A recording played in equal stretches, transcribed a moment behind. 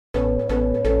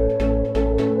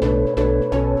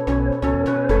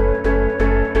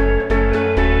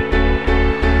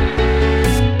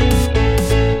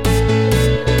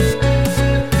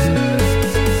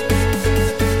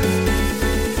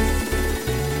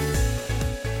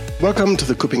Welcome to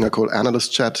the KuppingerCole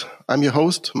Analyst Chat. I'm your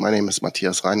host. My name is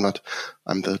Matthias I'm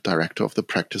the director of the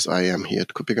practice IAM here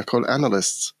at KuppingerCole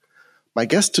Analysts. My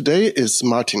guest today is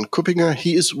Martin Kuppinger.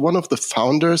 He is one of the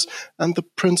founders and the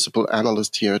principal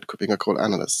analyst here at KuppingerCole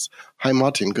Analysts. Hi,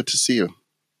 Martin. Good to see you.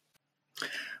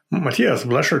 Matthias,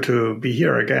 pleasure to be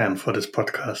here again for this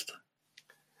podcast.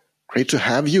 Great to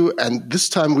have you. And this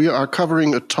time we are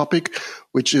covering a topic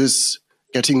which is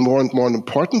getting more and more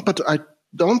important, but I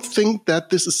don't think that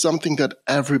this is something that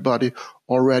everybody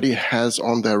already has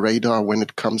on their radar when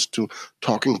it comes to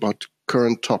talking about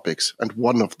current topics. And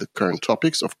one of the current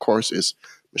topics, of course, is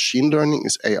machine learning,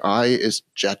 is AI, is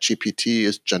ChatGPT,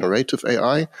 is generative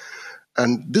AI.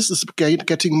 And this is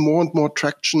getting more and more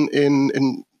traction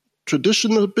in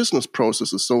traditional business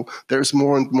processes. So there's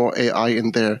more and more AI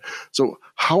in there. So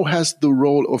how has the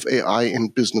role of AI in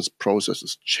business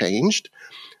processes changed?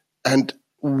 And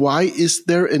why is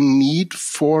there a need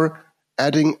for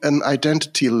adding an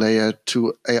identity layer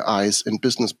to AIs in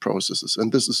business processes?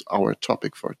 And this is our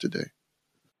topic for today.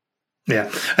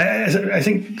 Yeah, I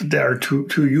think there are two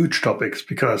huge topics,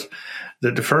 because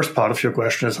the first part of your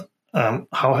question is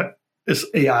how is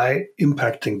AI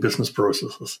impacting business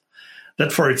processes?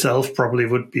 That for itself probably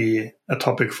would be a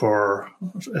topic for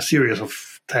a series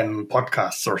of 10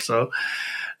 podcasts or so.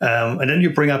 And then you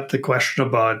bring up the question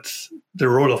about the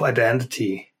role of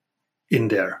identity in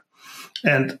there.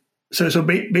 And so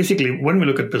basically, when we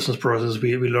look at business processes,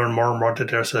 we learn more and more that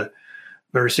there's a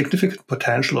very significant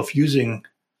potential of using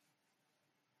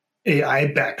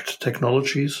AI-backed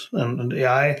technologies and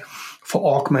AI for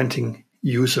augmenting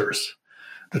users.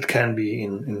 That can be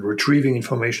in retrieving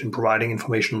information, providing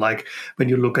information, like when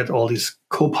you look at all these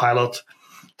co-pilot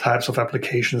types of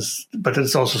applications, but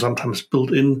it's also sometimes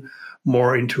built in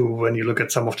more into when you look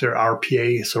at some of their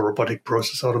RPA, so robotic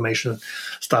process automation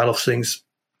style of things.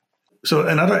 So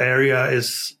another area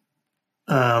is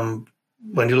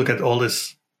when you look at all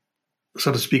this,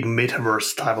 so to speak,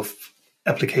 metaverse type of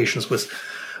applications with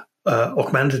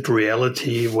augmented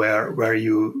reality, where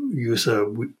you use a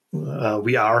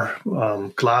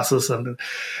VR glasses and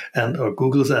or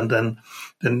Googles, and then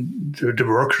the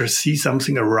workers see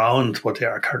something around what they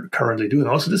are currently doing.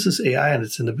 Also, this is AI, and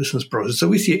it's in the business process. So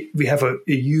we have a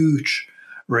huge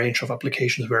range of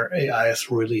applications where AI is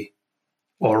really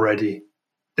already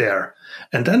there.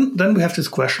 And then we have this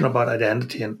question about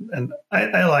identity, and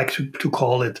I like to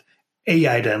call it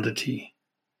AIdentity.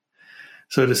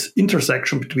 So this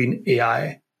intersection between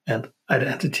AI and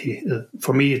identity,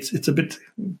 for me, it's a bit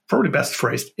probably best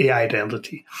phrased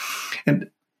AIdentity.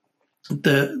 And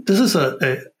this is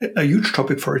a huge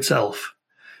topic for itself,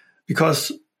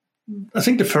 because I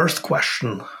think the first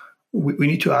question we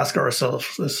need to ask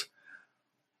ourselves is,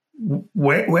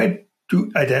 where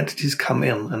do identities come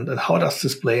in, and how does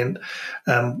this play? And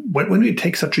when we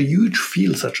take such a huge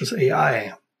field such as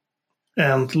AI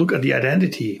and look at the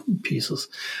identity pieces,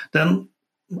 then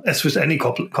as with any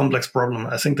complex problem,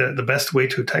 I think that the best way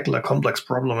to tackle a complex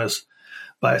problem is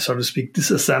by, so to speak,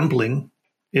 disassembling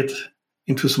it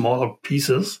into smaller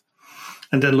pieces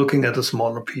and then looking at the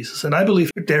smaller pieces. And I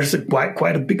believe there's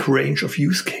quite a big range of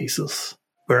use cases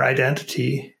where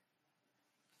identity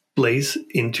plays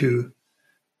into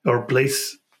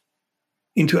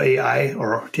AI,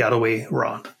 or the other way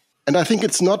around. And I think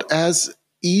it's not as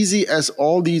easy as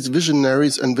all these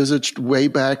visionaries envisaged way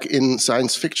back in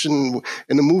science fiction,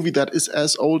 in a movie that is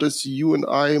as old as you and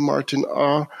I, Martin,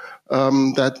 are,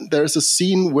 that there's a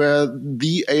scene where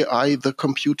the AI, the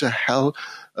computer hell,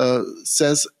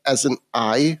 says as an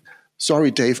I,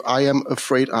 sorry, Dave, I am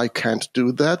afraid I can't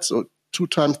do that. So 2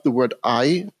 times the word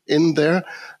I in there.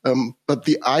 But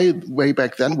the I way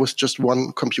back then was just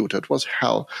one computer. It was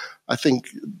hell. I think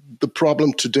the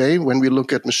problem today, when we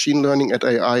look at machine learning, at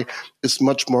AI, is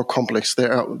much more complex.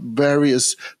 There are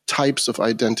various types of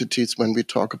identities when we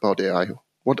talk about AI.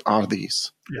 What are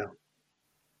these? Yeah.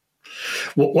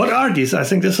 Well, what are these? I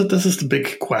think this is the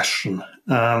big question.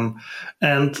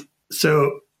 And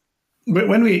so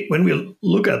when we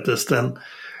look at this, then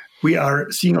we are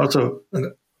seeing also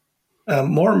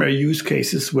more and more use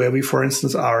cases where we, for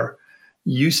instance, are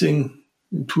using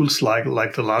tools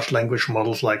like the large language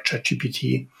models like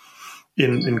ChatGPT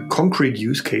in concrete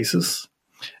use cases.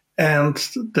 And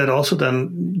that also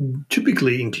then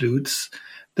typically includes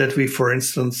that we, for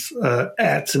instance,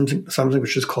 add something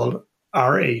which is called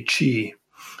RAG.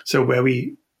 So where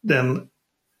we then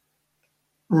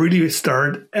really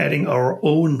start adding our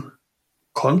own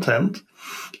content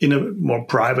in a more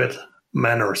private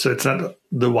manner. So it's not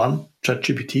the one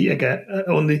ChatGPT again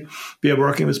only we are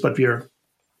working with, but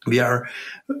we are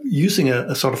using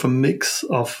a sort of a mix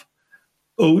of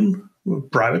own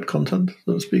private content,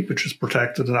 so to speak, which is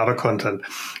protected, and other content.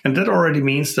 And that already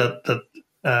means that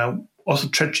also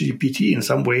ChatGPT in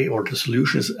some way, or the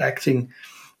solution is acting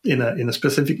in a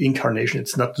specific incarnation.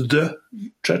 It's not the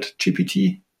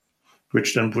ChatGPT,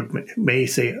 which then may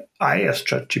say I as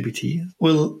ChatGPT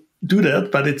will do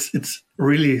that, but it's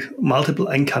really multiple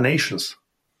incarnations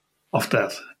of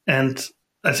that. And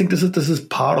I think this is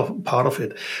part of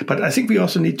it. But I think we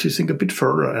also need to think a bit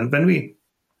further. And when we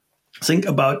think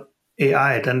about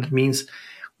AI, then it means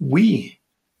we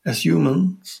as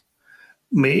humans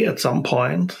may at some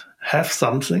point have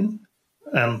something,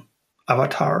 an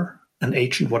avatar, an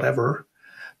agent, whatever,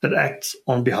 that acts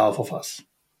on behalf of us.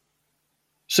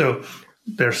 So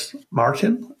there's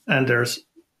Martin, and there's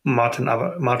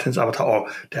Martin's avatar,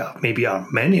 or there maybe are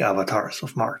many avatars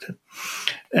of Martin.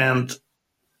 And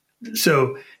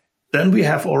so then we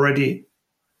have already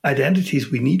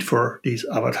identities we need for these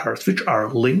avatars, which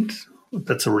are linked,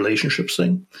 that's a relationship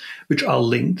thing, which are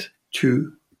linked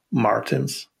to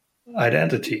Martin's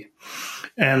identity.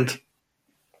 And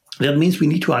that means we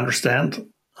need to understand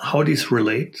how these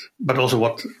relate, but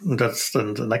also that's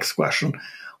then the next question,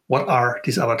 what are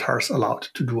these avatars allowed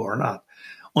to do or not?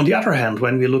 On the other hand,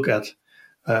 when we look at,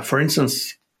 for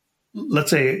instance,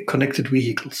 let's say connected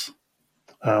vehicles,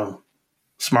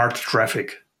 smart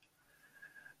traffic,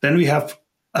 then we have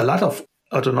a lot of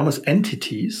autonomous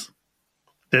entities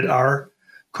that are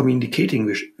communicating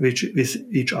with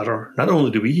each other, not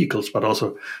only the vehicles, but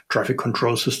also traffic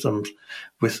control systems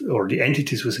or the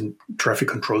entities within traffic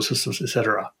control systems,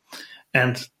 etc.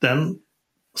 And then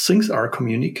things are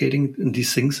communicating, and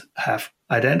these things have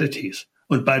identities.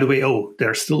 And by the way,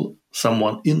 there's still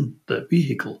someone in the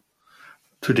vehicle.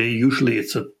 Today, usually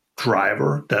it's a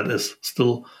driver that is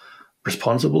still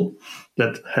responsible,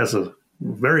 that has a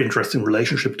very interesting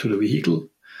relationship to the vehicle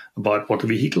about what the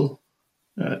vehicle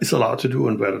is allowed to do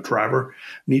and where the driver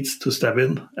needs to step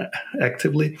in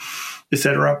actively,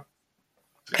 etc.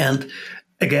 And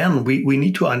again, we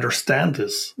need to understand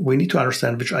this. We need to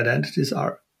understand which identities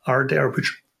are there,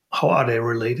 how are they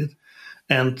related,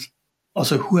 and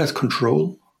also who has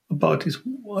control about this,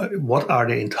 what are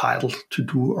they entitled to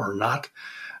do or not.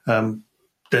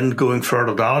 Then going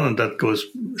further down, and that goes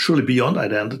surely beyond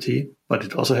identity, but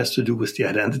it also has to do with the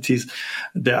identities.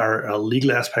 There are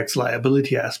legal aspects,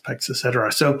 liability aspects,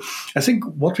 etc. So I think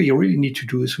what we really need to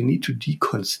do is we need to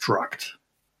deconstruct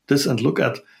this and look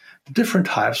at the different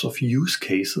types of use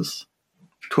cases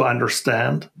to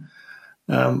understand,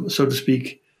 so to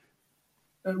speak,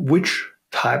 which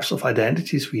types of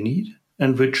identities we need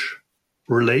and which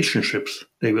relationships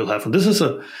they will have. And this is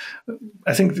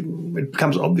I think it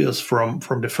becomes obvious from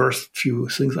the first few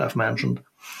things I've mentioned.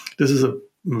 This is a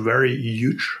very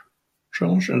huge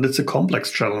challenge, and it's a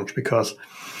complex challenge because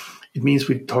it means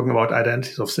we're talking about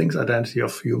identities of things, identity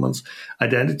of humans,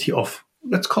 identity of,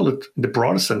 let's call it in the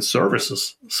broadest sense,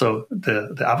 services. So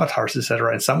the avatars,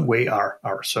 etc., in some way are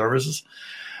services.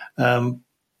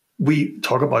 We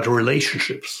talk about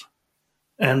relationships,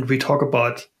 and we talk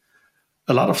about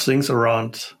a lot of things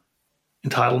around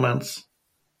entitlements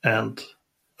and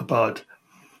about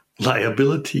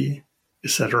liability,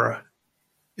 etc.,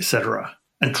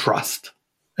 and trust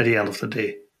at the end of the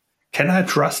day. Can I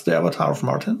trust the avatar of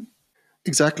Martin?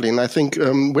 Exactly. And I think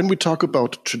when we talk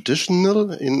about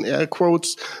traditional, in air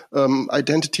quotes,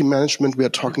 identity management, we are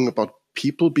talking about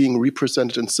people being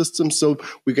represented in systems. So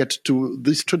we get to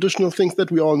these traditional things that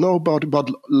we all know about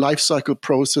life cycle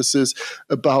processes,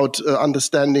 about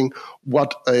understanding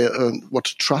what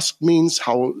trust means,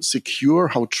 how secure,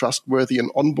 how trustworthy an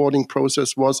onboarding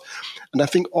process was. And I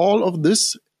think all of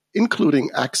this, including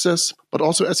access, but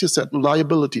also, as you said,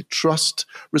 liability, trust,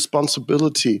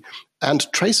 responsibility, and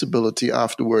traceability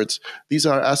afterwards. These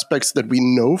are aspects that we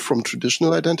know from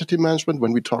traditional identity management.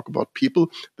 When we talk about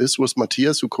people, this was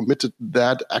Matthias who committed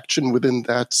that action within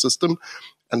that system.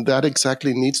 And that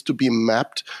exactly needs to be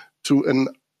mapped to an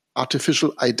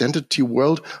artificial identity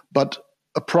world, but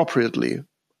appropriately,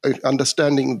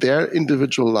 understanding their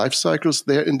individual life cycles,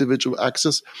 their individual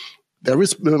access. There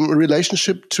is a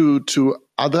relationship to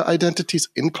other identities,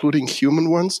 including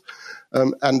human ones.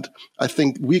 And I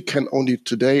think we can only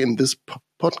today in this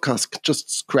podcast just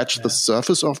scratch the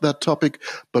surface of that topic,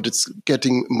 but it's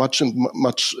getting much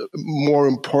more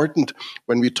important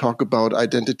when we talk about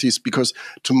identities, because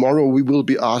tomorrow we will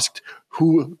be asked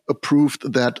who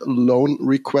approved that loan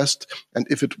request. And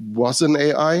if it was an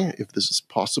AI, if this is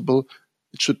possible,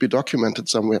 it should be documented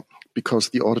somewhere because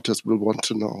the auditors will want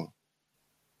to know.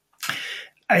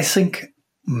 I think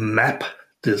map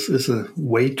this is a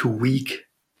way too weak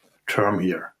term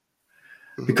here,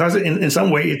 because in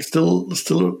some way it still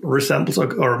resembles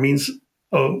or means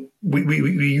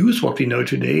we use what we know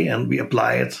today and we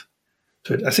apply it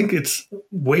to it. I think it's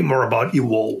way more about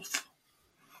evolve.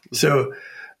 So,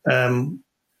 and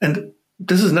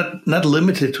this is not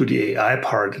limited to the AI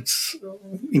part. It's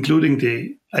including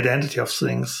the identity of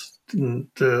things,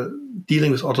 the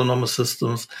dealing with autonomous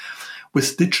systems,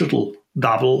 with digital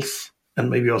doubles, and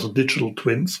maybe also digital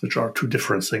twins, which are two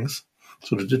different things.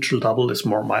 So the digital double is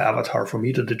more my avatar for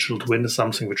me. The digital twin is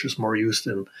something which is more used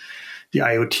in the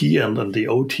IoT and the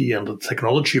OT and the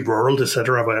technology world,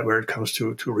 etc., where it comes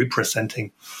to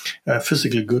representing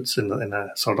physical goods in a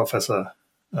sort of as a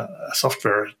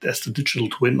software, as the digital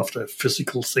twin of the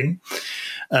physical thing.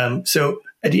 So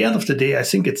at the end of the day, I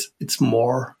think it's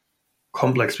more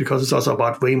complex because it's also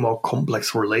about way more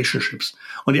complex relationships.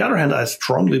 On the other hand, I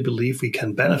strongly believe we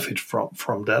can benefit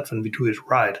from that when we do it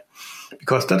right,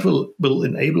 because that will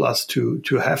enable us to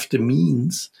have the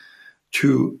means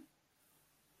to,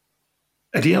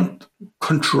 at the end,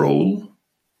 control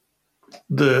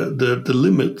the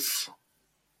limits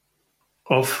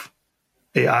of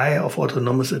AI, of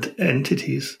autonomous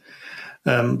entities,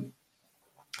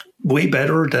 way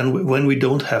better than when we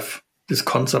don't have this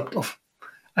concept of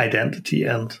identity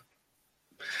and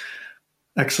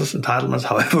access entitlements,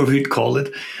 however we call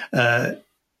it,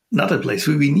 not a place.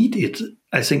 We need it,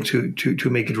 I think, to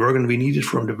make it work, and we need it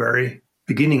from the very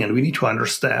beginning, and we need to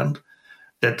understand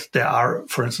that there are,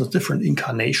 for instance, different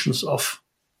incarnations of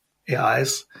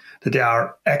AIs, that they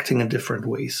are acting in different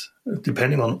ways,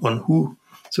 depending on who,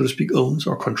 so to speak, owns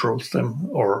or controls them,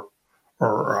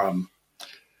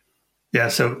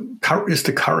 so is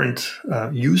the current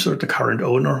user, the current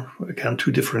owner, again,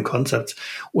 two different concepts.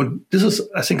 Well, this is,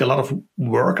 I think, a lot of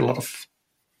work, a lot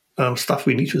of stuff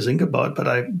we need to think about, but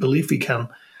I believe we can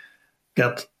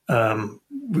get,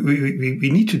 we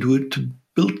need to do it to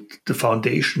build the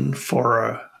foundation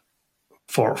for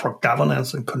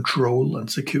governance and control and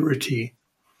security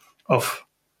of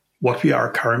what we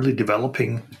are currently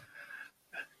developing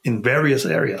in various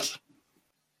areas.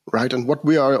 Right. And what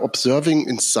we are observing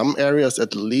in some areas,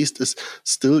 at least, is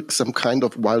still some kind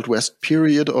of Wild West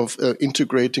period of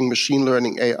integrating machine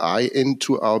learning AI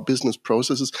into our business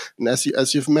processes. And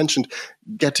as you've mentioned,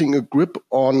 getting a grip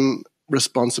on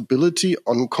responsibility,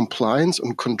 on compliance,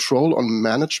 on control, on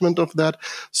management of that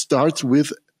starts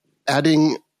with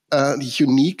adding a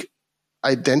unique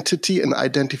identity and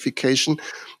identification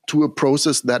to a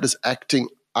process that is acting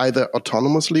either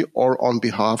autonomously or on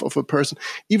behalf of a person,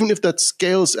 even if that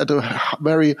scales at a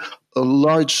very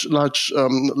large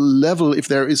level. If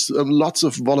there is lots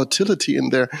of volatility in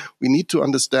there, we need to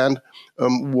understand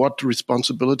what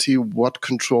responsibility, what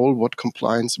control, what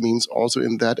compliance means also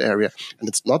in that area. And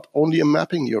it's not only a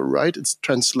mapping, you're right, it's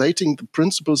translating the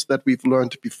principles that we've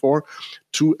learned before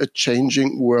to a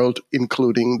changing world,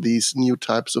 including these new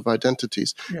types of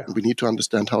identities. Yeah. And we need to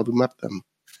understand how to map them.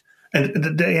 And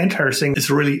the entire thing is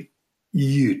really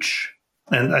huge.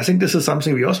 And I think this is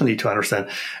something we also need to understand.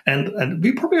 And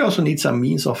we probably also need some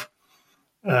means of,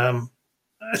 I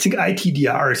think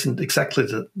ITDR isn't exactly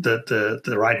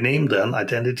the right name then,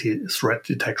 identity threat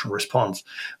detection response.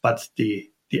 But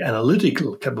the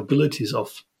analytical capabilities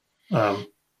of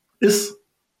is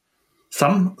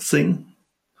something,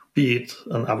 be it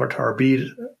an avatar, be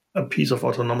it a piece of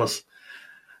autonomous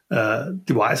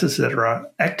devices that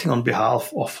are acting on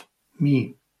behalf of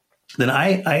me, then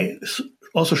I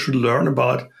also should learn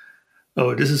about,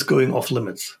 this is going off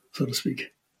limits, so to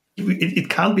speak. It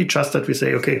can't be just that we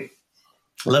say, okay,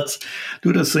 let's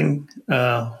do this thing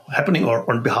happening or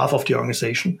on behalf of the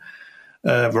organization,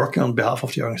 working on behalf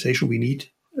of the organization. We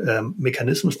need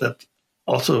mechanisms that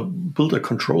also build a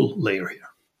control layer here.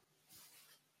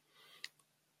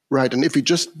 Right. And if we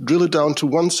just drill it down to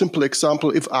one simple example,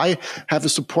 if I have a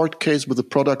support case with a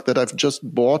product that I've just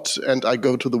bought and I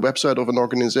go to the website of an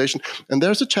organization and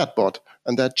there's a chatbot,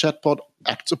 and that chatbot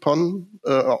acts upon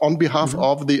on behalf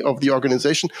of the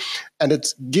organization, and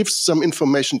it gives some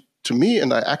information to me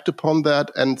and I act upon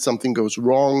that, and something goes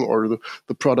wrong, or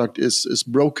the product is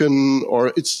broken,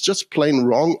 or it's just plain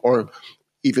wrong, or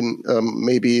even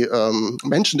maybe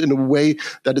mentioned in a way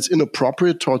that is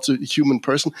inappropriate towards a human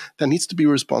person, there needs to be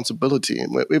responsibility.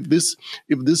 If this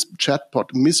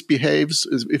chatbot misbehaves,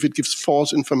 if it gives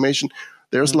false information,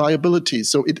 there's liability.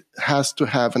 So it has to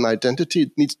have an identity.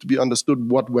 It needs to be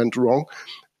understood what went wrong,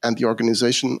 and the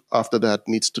organization after that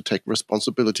needs to take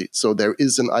responsibility. So there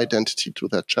is an identity to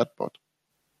that chatbot.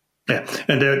 Yeah,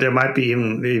 and there might be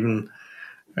even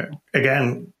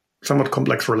again, somewhat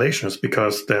complex relations,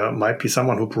 because there might be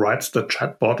someone who provides the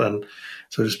chatbot and,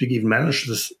 so to speak, even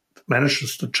manages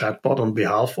the chatbot on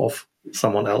behalf of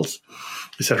someone else,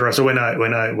 etc. So when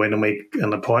I make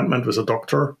an appointment with a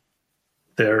doctor,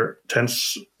 there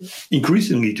tends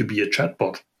increasingly to be a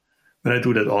chatbot when I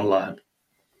do that online.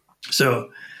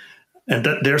 So, and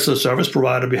that there's a service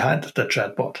provider behind that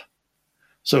chatbot.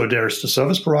 So there's the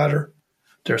service provider,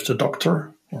 there's the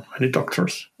doctor, or many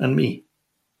doctors, and me,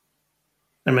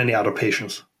 and many other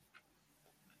patients.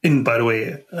 In, by the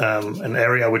way, an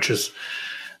area which is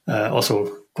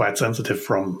also quite sensitive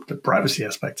from the privacy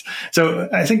aspects. So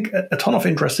I think a ton of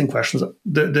interesting questions.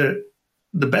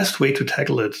 The best way to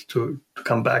tackle it, to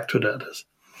come back to that, is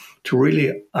to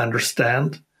really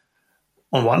understand,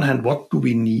 on one hand, what do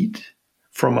we need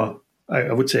from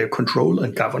I would say, a control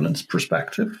and governance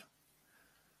perspective.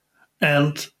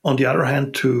 And on the other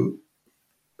hand, to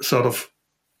sort of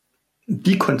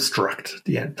deconstruct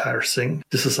the entire thing,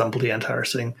 disassemble the entire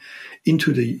thing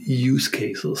into the use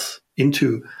cases,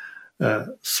 into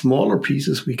smaller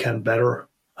pieces we can better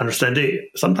understand. They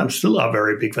sometimes still are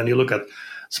very big. When you look at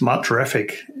smart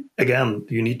traffic, again,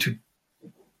 you need to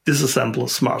disassemble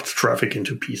smart traffic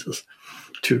into pieces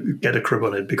to get a grip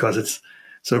on it, because it's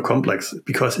so complex,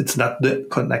 because it's not the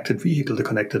connected vehicle. The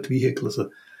connected vehicle is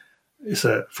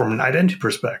a from an identity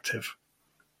perspective,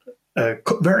 a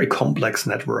very complex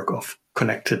network of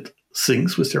connected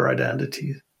things with their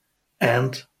identity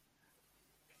and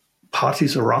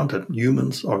parties around it,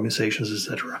 humans, organizations,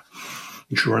 etc.,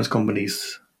 insurance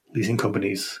companies, leasing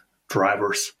companies,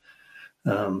 drivers,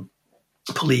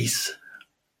 police,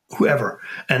 whoever.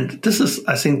 And this is,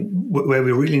 I think, where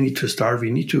we really need to start.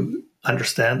 We need to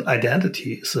understand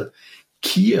identity is a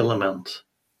key element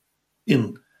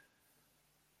in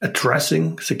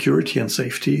addressing security and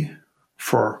safety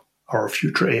for our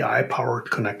future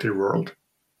AI-powered connected world.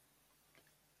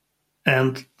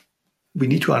 And we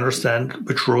need to understand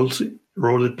which role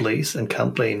it plays and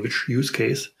can play in which use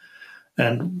case,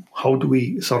 and how do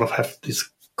we sort of have these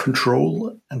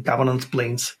control and governance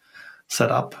planes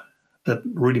set up that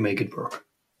really make it work.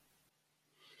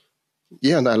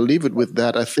 Yeah, and I'll leave it with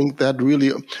that. I think that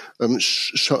really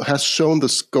has shown the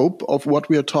scope of what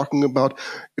we are talking about.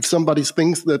 If somebody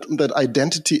thinks that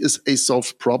identity is a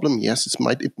solved problem, yes, it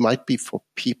might be for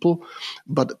people,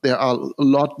 but there are a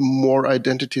lot more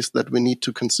identities that we need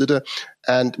to consider.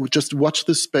 And we just watch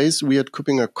this space. We at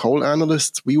Kuppinger Cole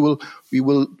Analysts, we will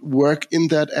work in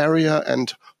that area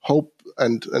and hope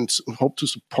to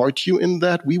support you in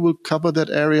that. We will cover that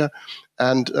area.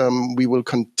 And we will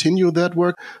continue that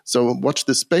work. So watch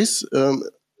this space.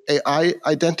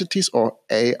 AIdentities or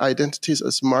AIdentities,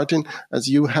 as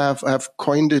you have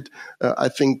coined it. I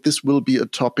think this will be a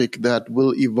topic that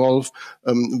will evolve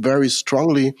very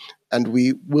strongly, and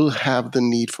we will have the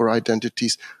need for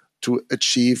identities to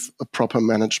achieve a proper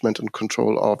management and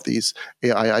control of these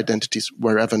AI identities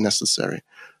wherever necessary.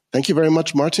 Thank you very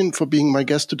much, Martin, for being my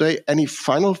guest today. Any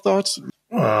final thoughts?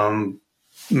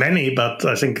 Many, but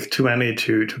I think too many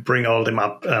to bring all them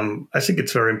up. I think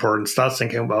it's very important. Start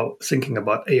thinking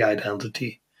about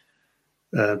AIdentity.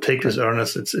 Take this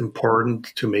earnest. It's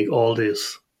important to make all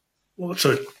this,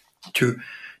 so to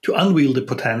unveil the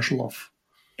potential of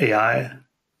AI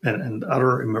and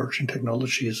other emerging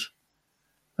technologies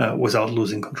without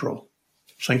losing control.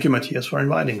 Thank you, Matthias, for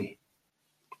inviting me.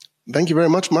 Thank you very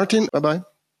much, Martin. Bye-bye.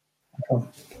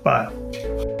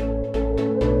 Bye.